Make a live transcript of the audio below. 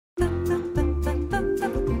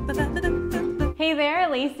Hey there,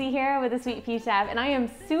 Lacey here with the Sweet Pea Chef, and I am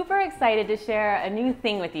super excited to share a new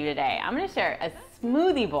thing with you today. I'm gonna share a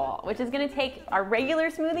smoothie bowl, which is gonna take our regular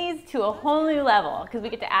smoothies to a whole new level because we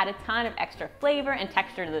get to add a ton of extra flavor and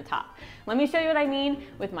texture to the top. Let me show you what I mean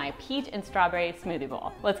with my peach and strawberry smoothie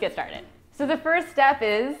bowl. Let's get started. So the first step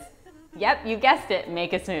is, yep, you guessed it,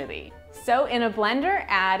 make a smoothie. So in a blender,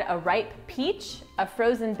 add a ripe peach, a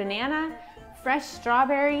frozen banana, fresh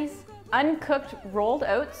strawberries, uncooked rolled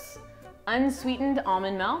oats, unsweetened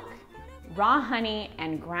almond milk, raw honey,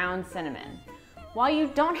 and ground cinnamon. While you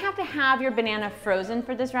don't have to have your banana frozen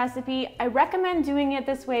for this recipe, I recommend doing it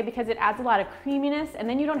this way because it adds a lot of creaminess and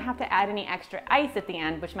then you don't have to add any extra ice at the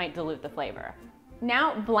end, which might dilute the flavor.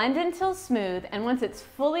 Now blend until smooth, and once it's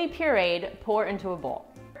fully pureed, pour into a bowl.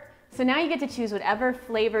 So now you get to choose whatever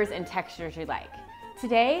flavors and textures you like.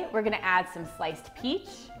 Today, we're gonna add some sliced peach,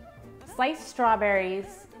 sliced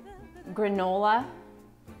strawberries, granola,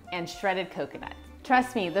 and shredded coconut.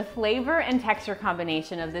 Trust me, the flavor and texture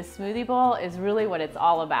combination of this smoothie bowl is really what it's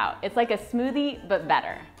all about. It's like a smoothie, but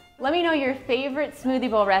better. Let me know your favorite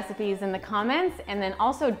smoothie bowl recipes in the comments, and then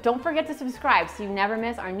also don't forget to subscribe so you never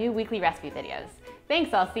miss our new weekly recipe videos.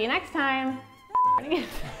 Thanks, I'll see you next time.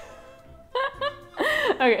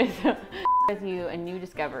 Okay, so with you a new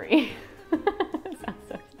discovery.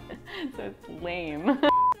 Sounds so lame.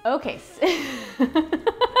 Okay.